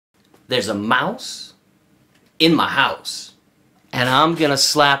there's a mouse in my house, and I'm gonna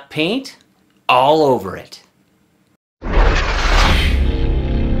slap paint all over it.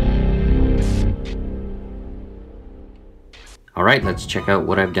 Alright, let's check out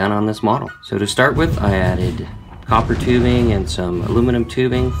what I've done on this model. So to start with, I added copper tubing and some aluminum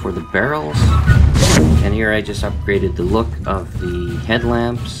tubing for the barrels. And here I just upgraded the look of the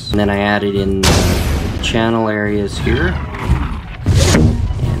headlamps. And then I added in the channel areas here.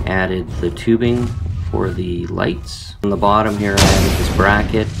 And added the tubing for the lights. On the bottom here I added this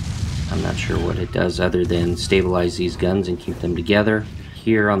bracket. I'm not sure what it does other than stabilize these guns and keep them together.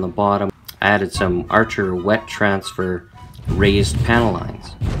 Here on the bottom I added some Archer wet transfer raised panel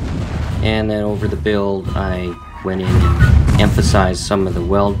lines. And then over the build I went in and emphasized some of the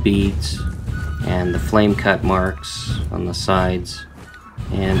weld beads and the flame cut marks on the sides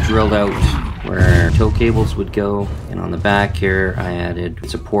and drilled out where tow cables would go. And on the back here I added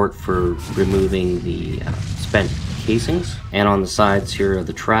support for removing the spent casings. And on the sides here of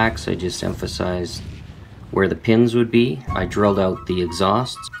the tracks I just emphasized where the pins would be. I drilled out the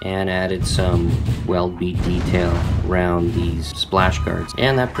exhausts and added some weld bead detail around these splash guards.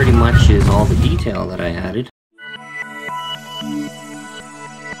 And that pretty much is all the detail that I added.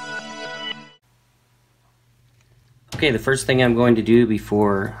 Okay, the first thing I'm going to do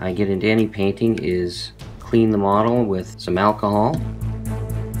before I get into any painting is clean the model with some alcohol.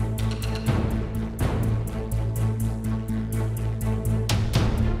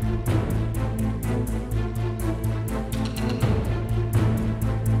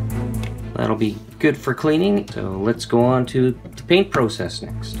 That'll be good for cleaning, so let's go on to the paint process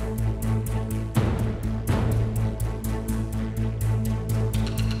next.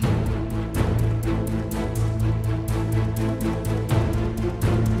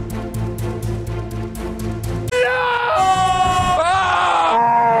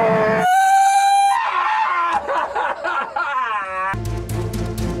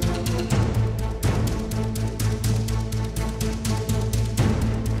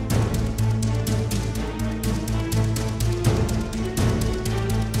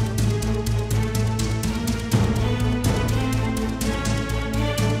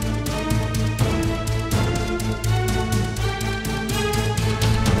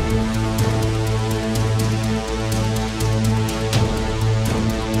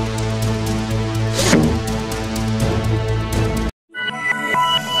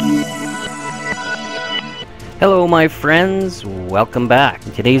 Hello my friends, welcome back.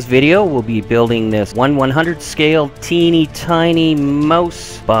 In today's video we'll be building this 1/100 scale teeny tiny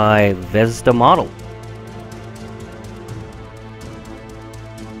mouse by Vesda Model.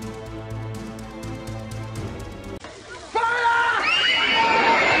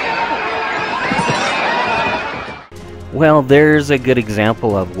 Well, there's a good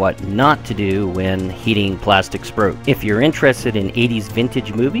example of what not to do when heating plastic sprout. If you're interested in 80s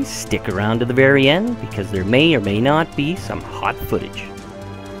vintage movies, stick around to the very end because there may or may not be some hot footage.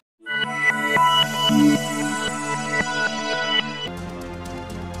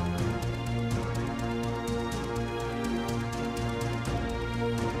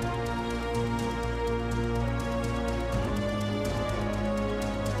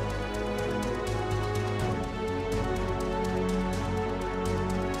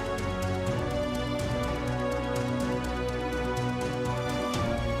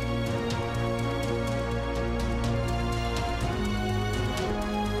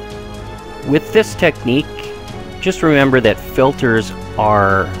 With this technique, just remember that filters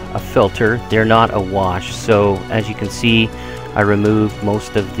are a filter, they're not a wash. So as you can see, I removed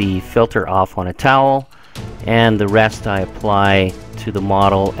most of the filter off on a towel, and the rest I apply to the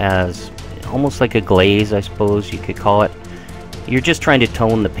model as almost like a glaze, I suppose you could call it. You're just trying to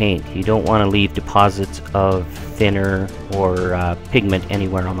tone the paint. You don't want to leave deposits of thinner or pigment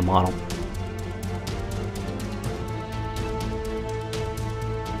anywhere on the model.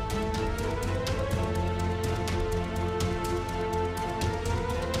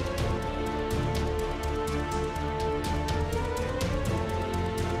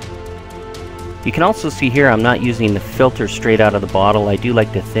 You can also see here I'm not using the filter straight out of the bottle. I do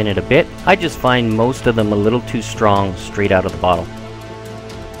like to thin it a bit. I just find most of them a little too strong straight out of the bottle.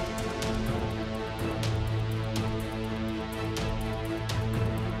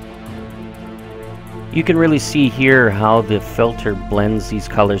 You can really see here how the filter blends these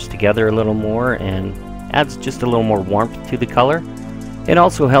colors together a little more and adds just a little more warmth to the color. It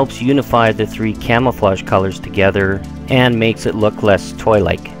also helps unify the three camouflage colors together and makes it look less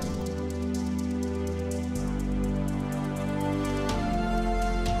toy-like.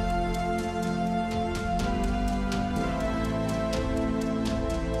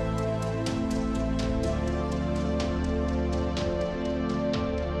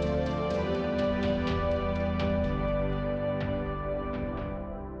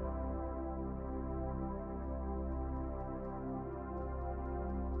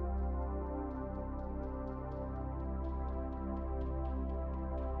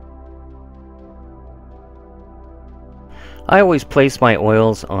 I always place my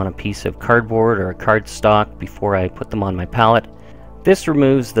oils on a piece of cardboard or a cardstock before I put them on my palette. This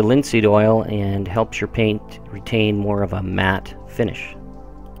removes the linseed oil and helps your paint retain more of a matte finish.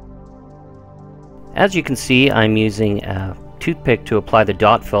 As you can see, I'm using a toothpick to apply the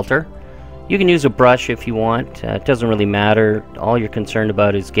dot filter. You can use a brush if you want, it doesn't really matter. All you're concerned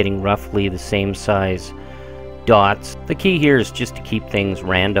about is getting roughly the same size dots. The key here is just to keep things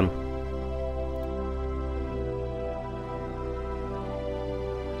random.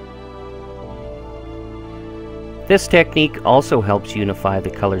 This technique also helps unify the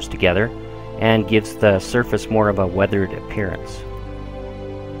colors together and gives the surface more of a weathered appearance.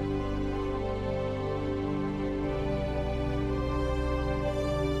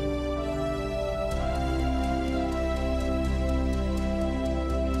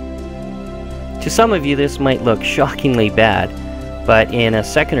 To some of you this might look shockingly bad, but in a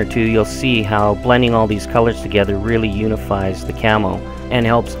second or two you'll see how blending all these colors together really unifies the camo and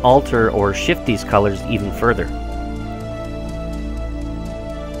helps alter or shift these colors even further.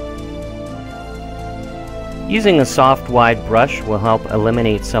 Using a soft wide brush will help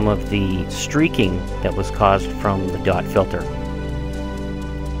eliminate some of the streaking that was caused from the dot filter.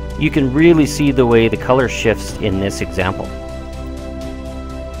 You can really see the way the color shifts in this example.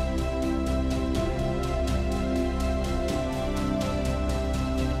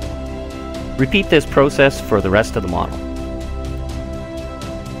 Repeat this process for the rest of the model.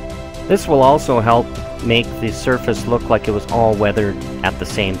 This will also help make the surface look like it was all weathered at the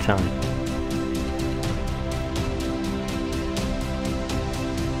same time.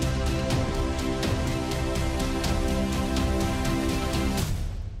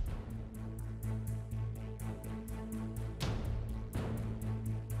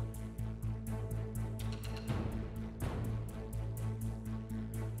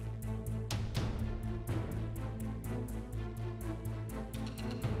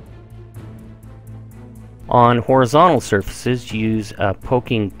 On horizontal surfaces, use a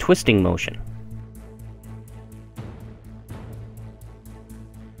poking twisting motion.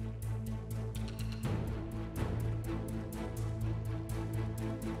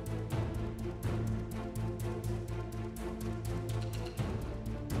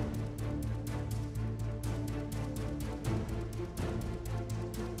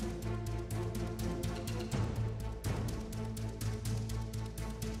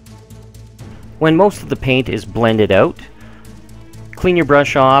 When most of the paint is blended out, clean your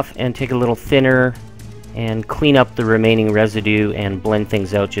brush off and take a little thinner and clean up the remaining residue and blend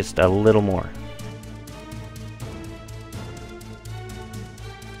things out just a little more.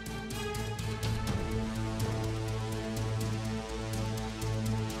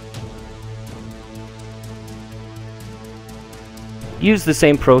 Use the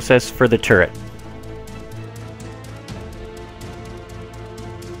same process for the turret.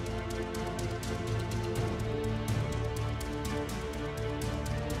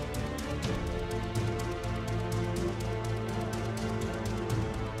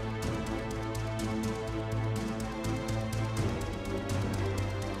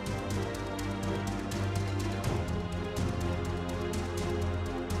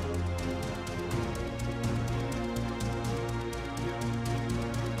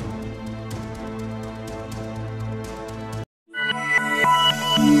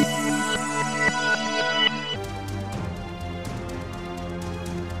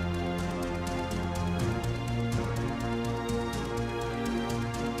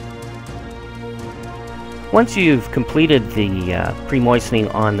 Once you've completed the pre-moistening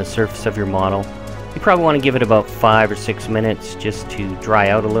on the surface of your model, you probably want to give it about 5 or 6 minutes just to dry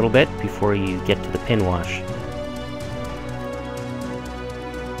out a little bit before you get to the pin wash.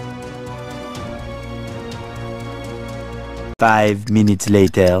 Five minutes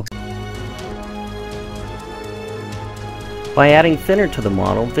later. By adding thinner to the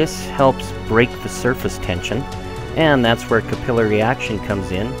model, this helps break the surface tension, and that's where capillary action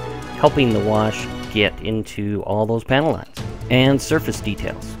comes in, helping the wash get into all those panel lines and surface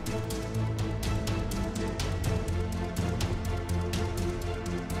details.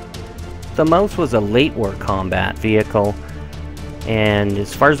 The MAUS was a late war combat vehicle, and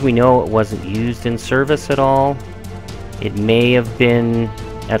as far as we know, it wasn't used in service at all. It may have been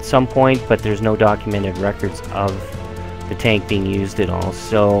at some point, but there's no documented records of the tank being used at all.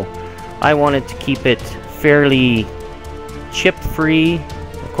 So I wanted to keep it fairly chip-free.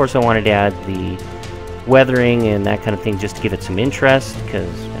 Of course, I wanted to add the weathering and that kind of thing just to give it some interest,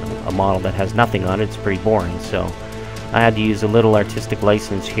 because a model that has nothing on it's pretty boring. So I had to use a little artistic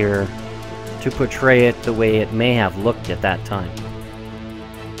license here to portray it the way it may have looked at that time.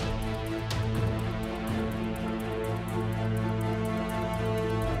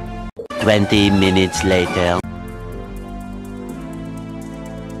 20 minutes later.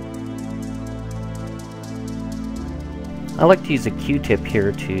 I like to use a Q-tip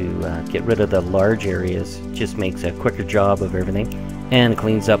here to get rid of the large areas. It just makes a quicker job of everything and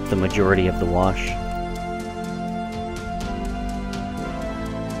cleans up the majority of the wash.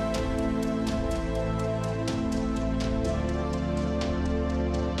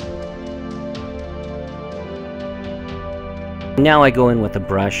 Now I go in with a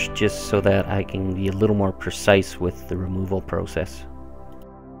brush just so that I can be a little more precise with the removal process.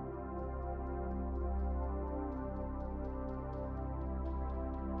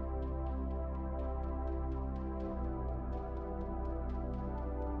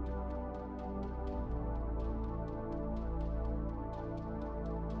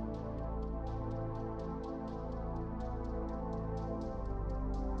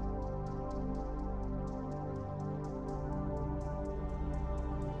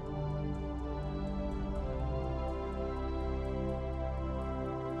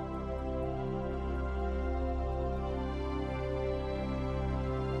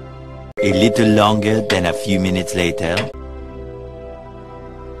 A little longer than a few minutes later.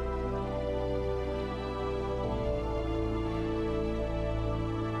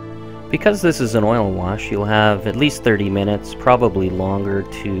 Because this is an oil wash, you'll have at least 30 minutes, probably longer,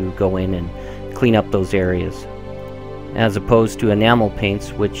 to go in and clean up those areas. As opposed to enamel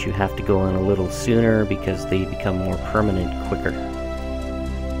paints, which you have to go in a little sooner because they become more permanent quicker.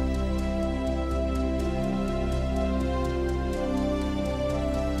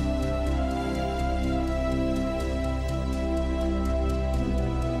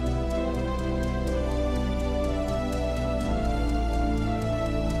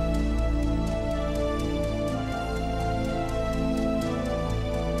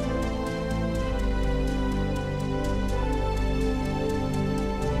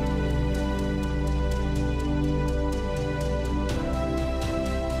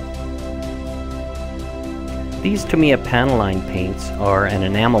 These Tamiya panel line paints are an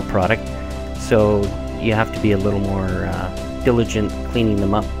enamel product, so you have to be a little more diligent cleaning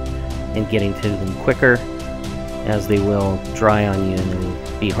them up and getting to them quicker, as they will dry on you and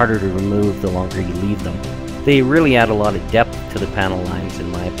it'll be harder to remove the longer you leave them. They really add a lot of depth to the panel lines,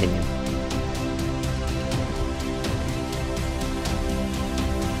 in my opinion.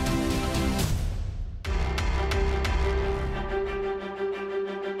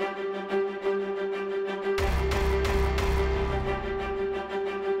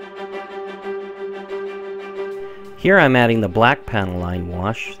 Here I'm adding the black panel line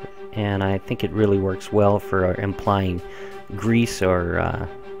wash, and I think it really works well for implying grease or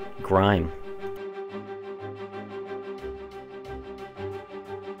grime.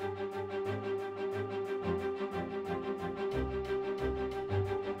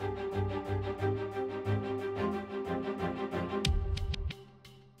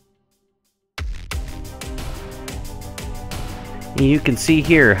 You can see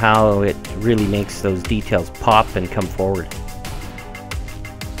here how it really makes those details pop and come forward.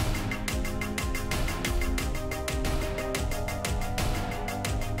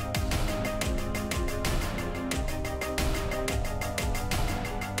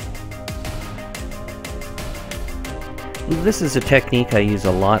 This is a technique I use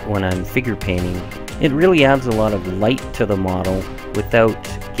a lot when I'm figure painting. It really adds a lot of light to the model without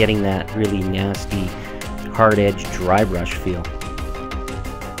getting that really nasty hard edge dry brush feel.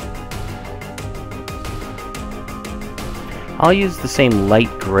 I'll use the same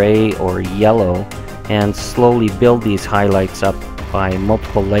light gray or yellow and slowly build these highlights up by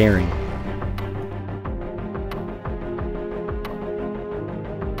multiple layering.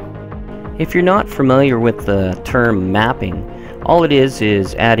 If you're not familiar with the term mapping, all it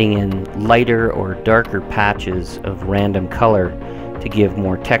is adding in lighter or darker patches of random color to give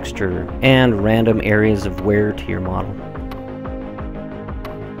more texture and random areas of wear to your model.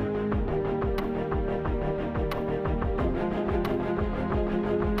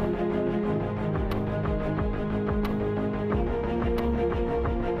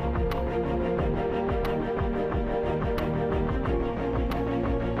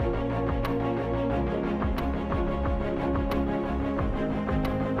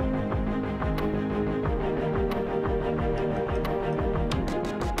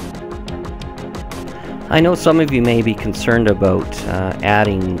 I know some of you may be concerned about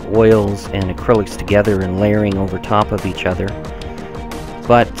adding oils and acrylics together and layering over top of each other,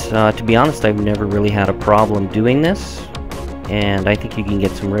 but to be honest, I've never really had a problem doing this, and I think you can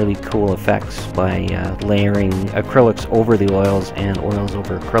get some really cool effects by layering acrylics over the oils and oils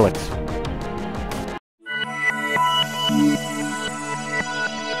over acrylics.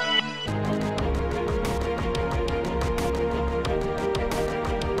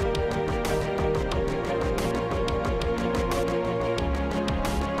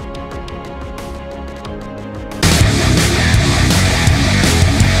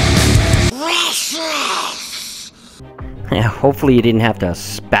 Hopefully you didn't have to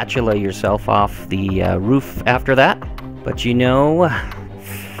spatula yourself off the roof after that, but you know,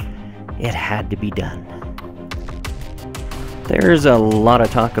 it had to be done. There's a lot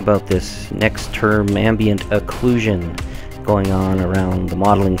of talk about this next term ambient occlusion going on around the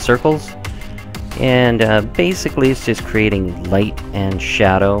modeling circles, and basically it's just creating light and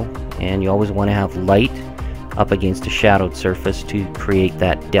shadow, and you always want to have light up against a shadowed surface to create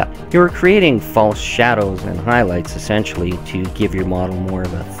that depth. You're creating false shadows and highlights essentially to give your model more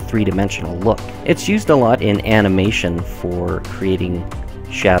of a three-dimensional look. It's used a lot in animation for creating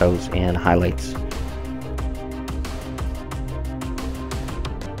shadows and highlights.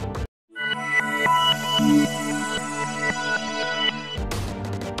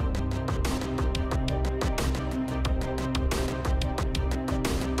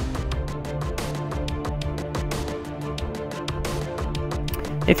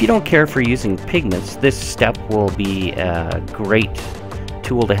 If you don't care for using pigments, this step will be a great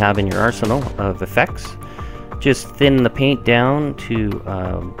tool to have in your arsenal of effects. Just thin the paint down to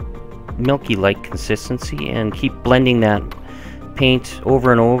milky-like consistency and keep blending that paint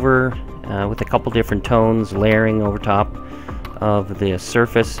over and over with a couple different tones, layering over top of the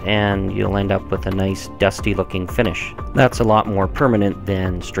surface, and you'll end up with a nice dusty looking finish. That's a lot more permanent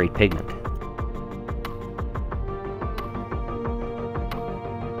than straight pigment.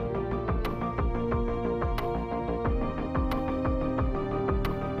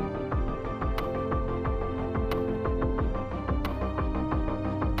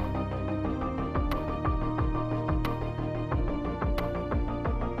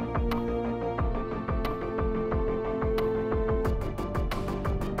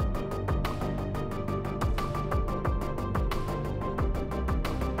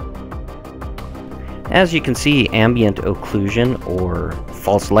 As you can see, ambient occlusion or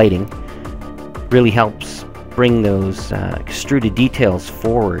false lighting really helps bring those extruded details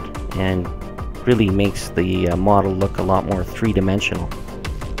forward and really makes the model look a lot more three-dimensional.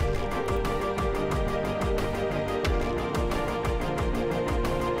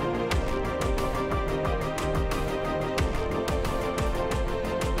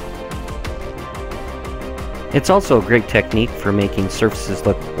 It's also a great technique for making surfaces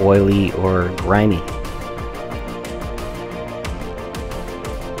look oily or grimy.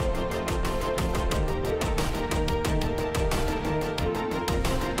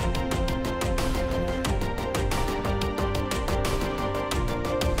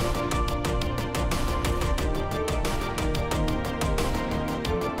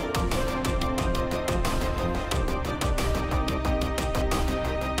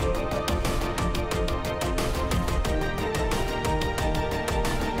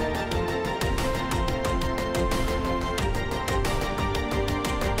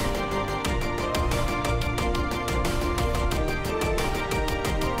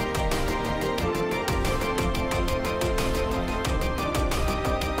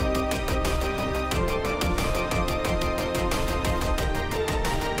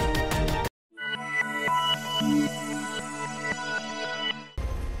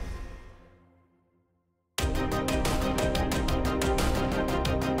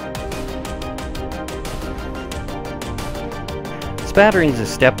 Spattering is a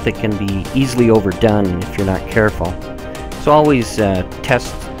step that can be easily overdone if you're not careful. So always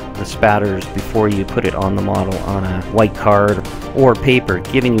test the spatters before you put it on the model on a white card or paper,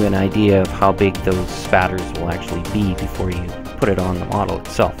 giving you an idea of how big those spatters will actually be before you put it on the model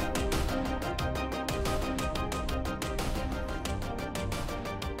itself.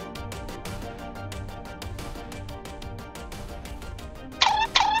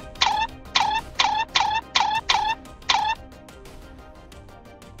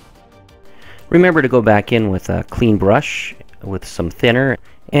 Remember to go back in with a clean brush with some thinner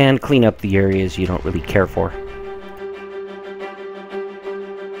and clean up the areas you don't really care for.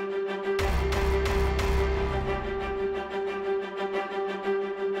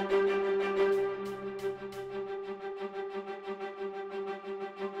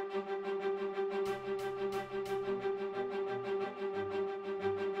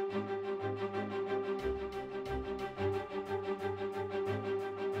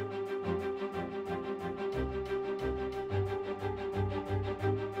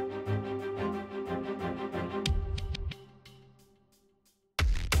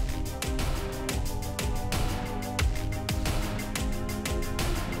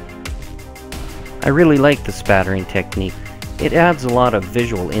 I really like the spattering technique. It adds a lot of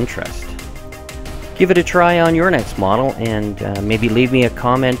visual interest. Give it a try on your next model and maybe leave me a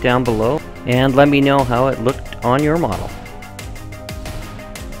comment down below and let me know how it looked on your model.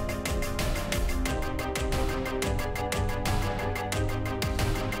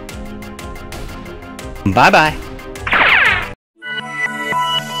 Bye-bye.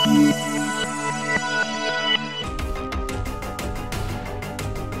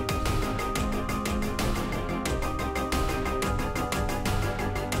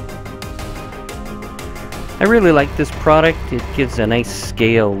 I really like this product. It gives a nice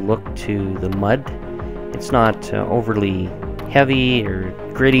scale look to the mud. It's not overly heavy or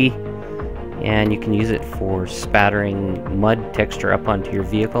gritty, and you can use it for spattering mud texture up onto your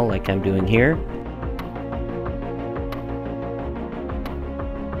vehicle like I'm doing here.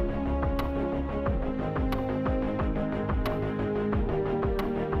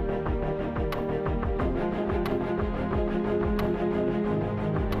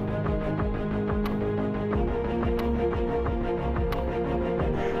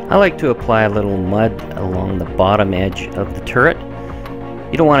 I like to apply a little mud along the bottom edge of the turret.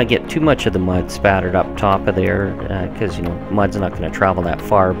 You don't want to get too much of the mud spattered up top of there because mud's not going to travel that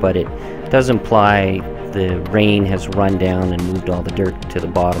far, but it does imply the rain has run down and moved all the dirt to the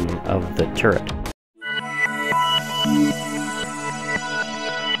bottom of the turret.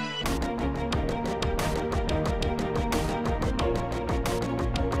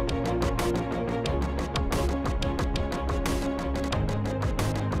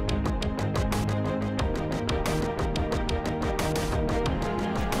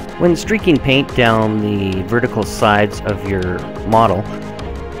 When streaking paint down the vertical sides of your model,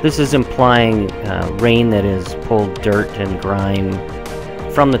 this is implying rain that has pulled dirt and grime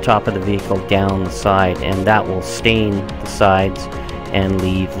from the top of the vehicle down the side, and that will stain the sides and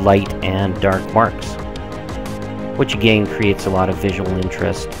leave light and dark marks, which again creates a lot of visual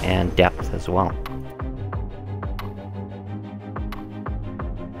interest and depth as well.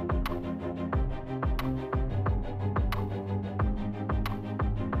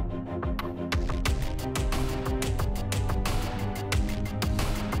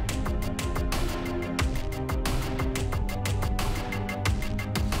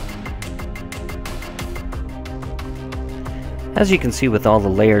 As you can see with all the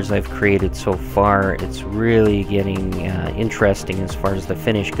layers I've created so far, it's really getting interesting as far as the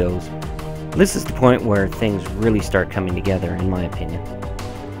finish goes. This is the point where things really start coming together, in my opinion.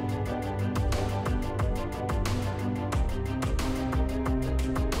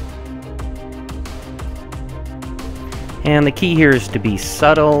 And the key here is to be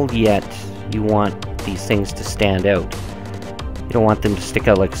subtle, yet you want these things to stand out. You don't want them to stick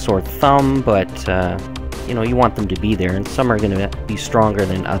out like a sore thumb, but you want them to be there, and some are going to be stronger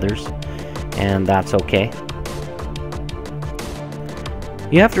than others, and that's okay.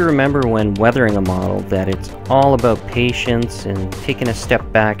 You have to remember when weathering a model that it's all about patience and taking a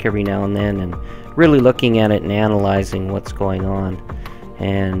step back every now and then and really looking at it and analyzing what's going on,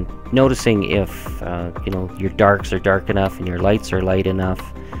 and noticing if your darks are dark enough and your lights are light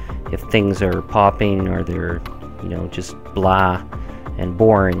enough, if things are popping or they're just blah and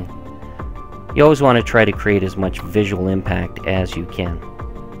boring. You always want to try to create as much visual impact as you can.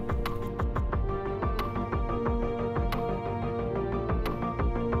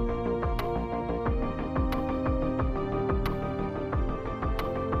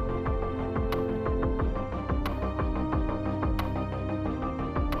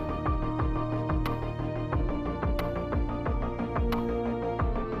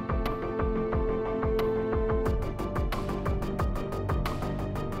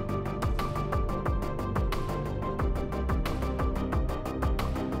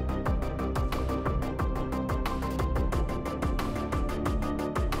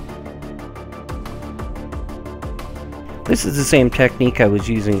 This is the same technique I was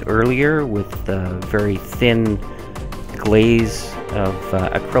using earlier with the very thin glaze of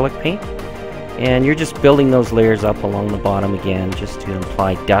acrylic paint, and you're just building those layers up along the bottom again just to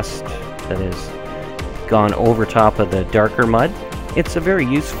imply dust that has gone over top of the darker mud. It's a very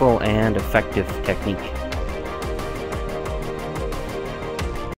useful and effective technique.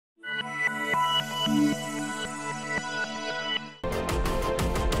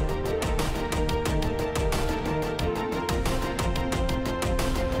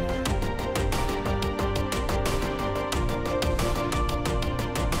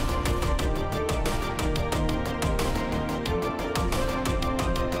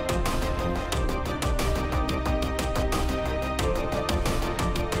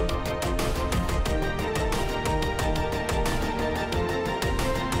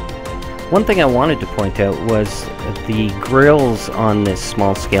 One thing I wanted to point out was the grills on this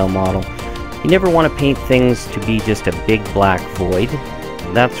small scale model. You never want to paint things to be just a big black void.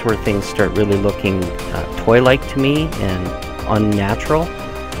 That's where things start really looking toy-like to me and unnatural.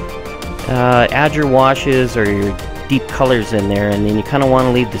 Add your washes or your deep colors in there, and then you kind of want to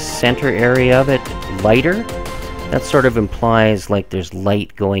leave the center area of it lighter. That sort of implies like there's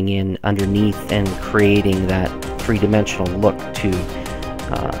light going in underneath and creating that three-dimensional look to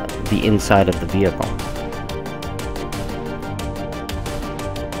the inside of the vehicle.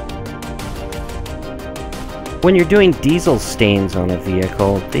 When you're doing diesel stains on a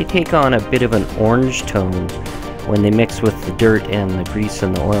vehicle, they take on a bit of an orange tone when they mix with the dirt and the grease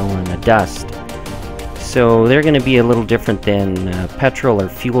and the oil and the dust. So they're going to be a little different than petrol or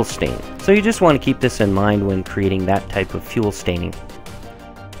fuel stain. So you just want to keep this in mind when creating that type of fuel staining.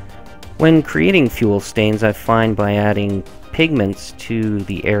 When creating fuel stains, I find by adding pigments to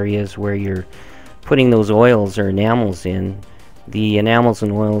the areas where you're putting those oils or enamels in, the enamels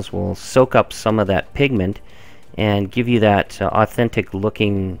and oils will soak up some of that pigment and give you that authentic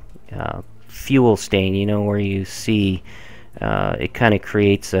looking fuel stain, you know, where you see it kind of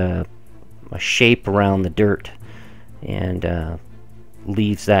creates a shape around the dirt and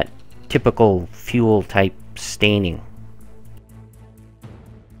leaves that typical fuel type staining.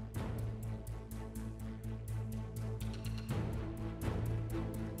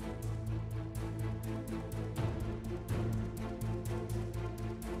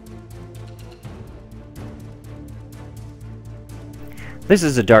 This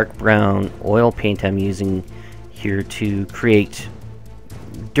is a dark brown oil paint I'm using here to create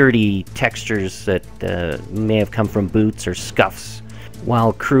dirty textures that may have come from boots or scuffs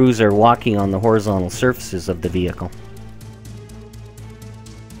while crews are walking on the horizontal surfaces of the vehicle.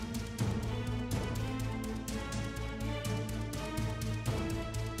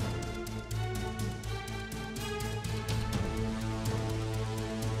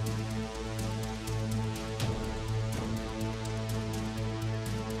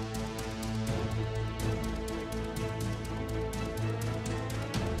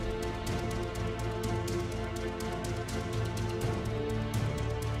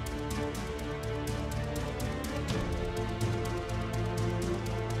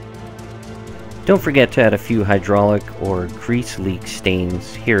 Don't forget to add a few hydraulic or grease leak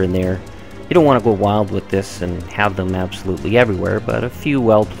stains here and there. You don't want to go wild with this and have them absolutely everywhere, but a few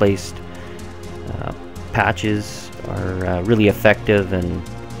well-placed patches are really effective and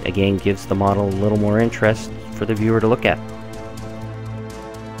again gives the model a little more interest for the viewer to look at.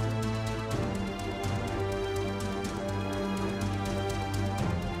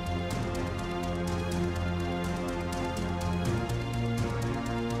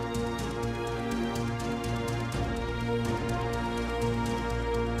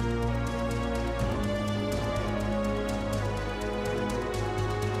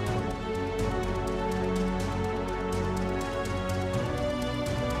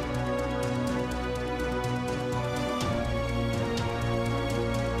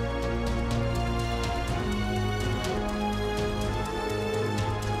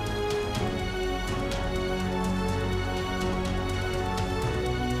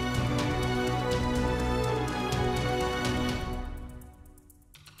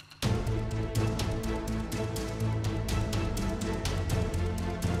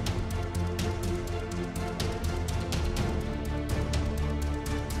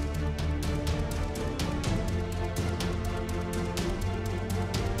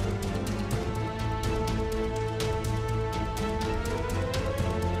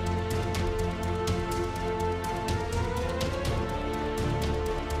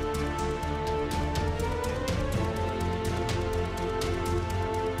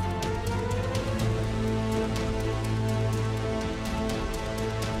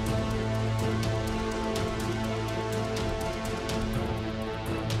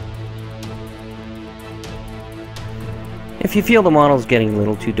 If you feel the model's getting a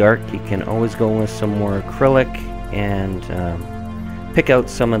little too dark, you can always go with some more acrylic and pick out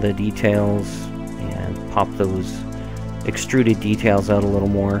some of the details and pop those extruded details out a little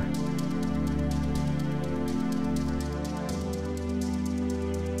more.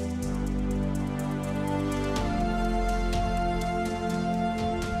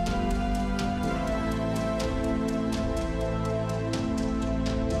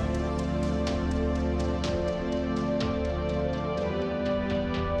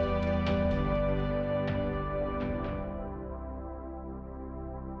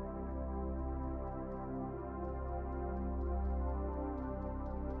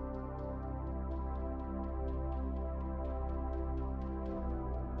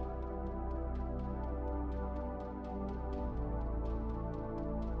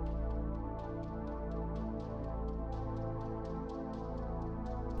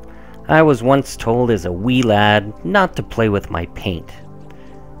 I was once told as a wee lad not to play with my paint.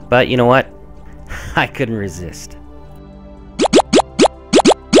 But you know what? I couldn't resist.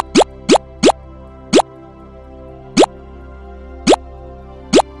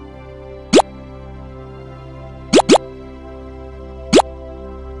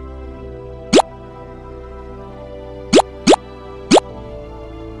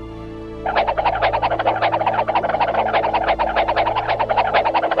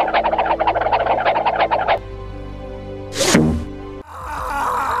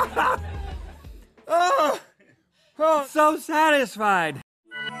 Oh, so satisfied.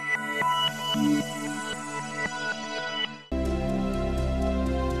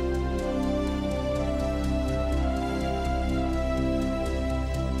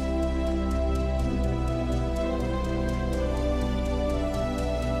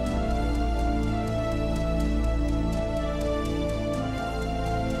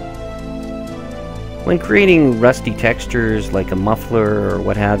 When creating rusty textures like a muffler or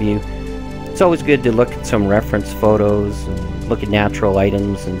what have you, it's always good to look at some reference photos and look at natural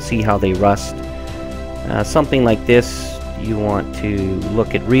items and see how they rust. Something like this, you want to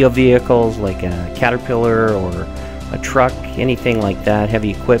look at real vehicles like a Caterpillar or a truck, anything like that,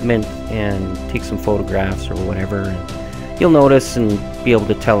 heavy equipment, and take some photographs or whatever. And you'll notice and be able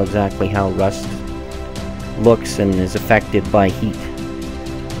to tell exactly how rust looks and is affected by heat.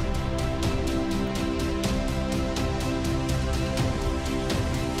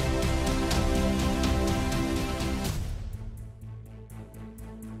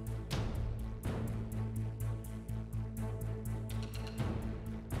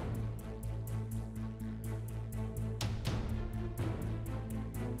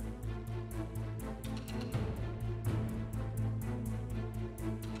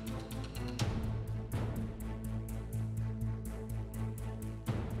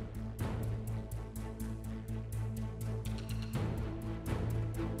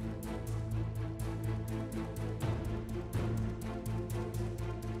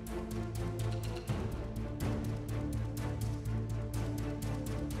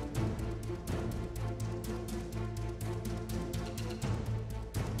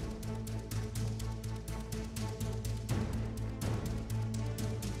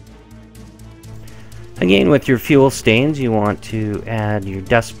 Again, with your fuel stains, you want to add your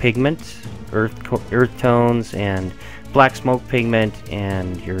dust pigment, earth tones, and black smoke pigment,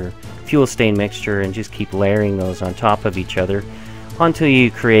 and your fuel stain mixture, and just keep layering those on top of each other until you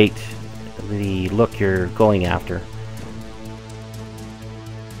create the look you're going after.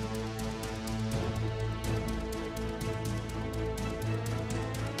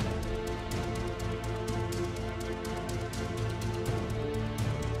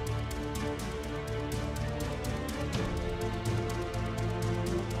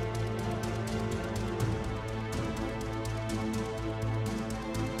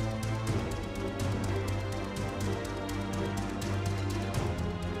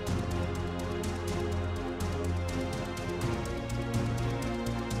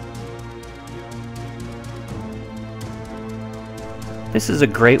 This is a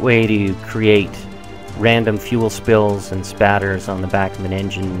great way to create random fuel spills and spatters on the back of an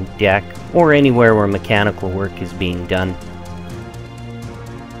engine deck or anywhere where mechanical work is being done.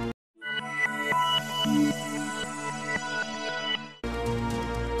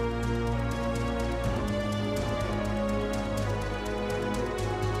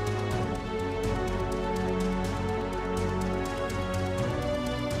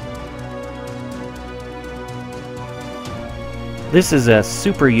 This is a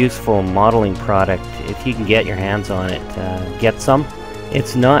super useful modeling product. If you can get your hands on it, get some.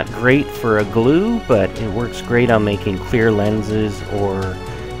 It's not great for a glue, but it works great on making clear lenses or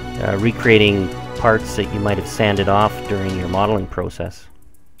recreating parts that you might have sanded off during your modeling process.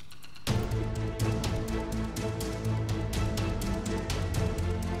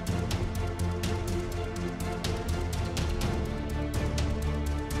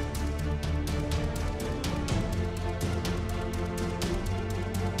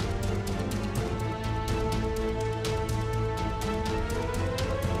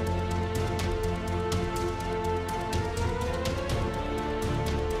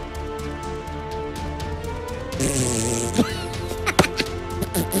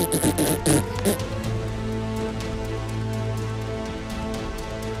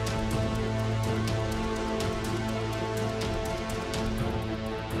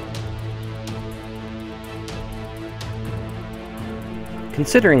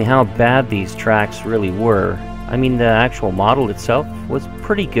 Considering how bad these tracks really were, I mean, the actual model itself was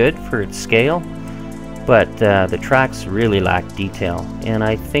pretty good for its scale, but the tracks really lacked detail, and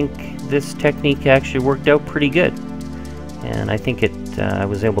I think this technique actually worked out pretty good. And I think I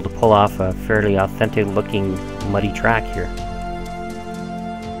was able to pull off a fairly authentic looking muddy track here.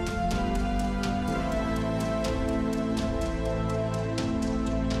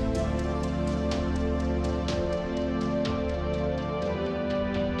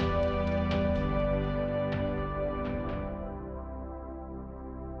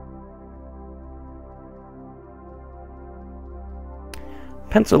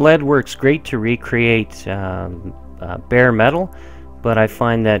 Pencil lead works great to recreate bare metal, but I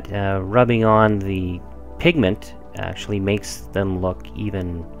find that rubbing on the pigment actually makes them look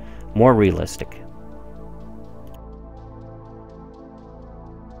even more realistic.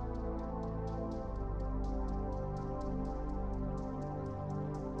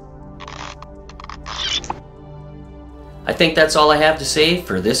 I think that's all I have to say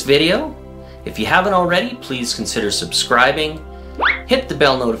for this video. If you haven't already, please consider subscribing, hit the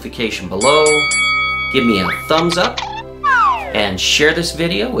bell notification below, give me a thumbs up, and share this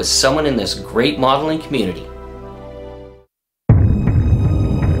video with someone in this great modeling community.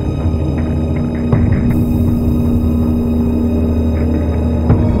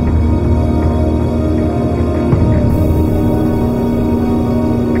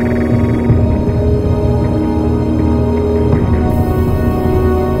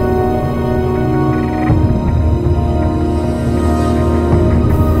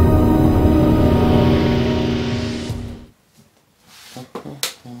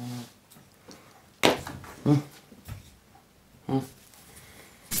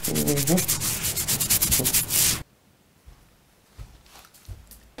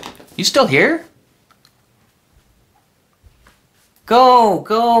 You still here? Go,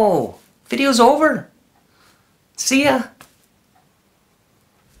 go. Video's over. See ya.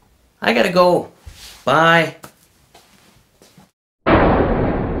 I gotta go. Bye.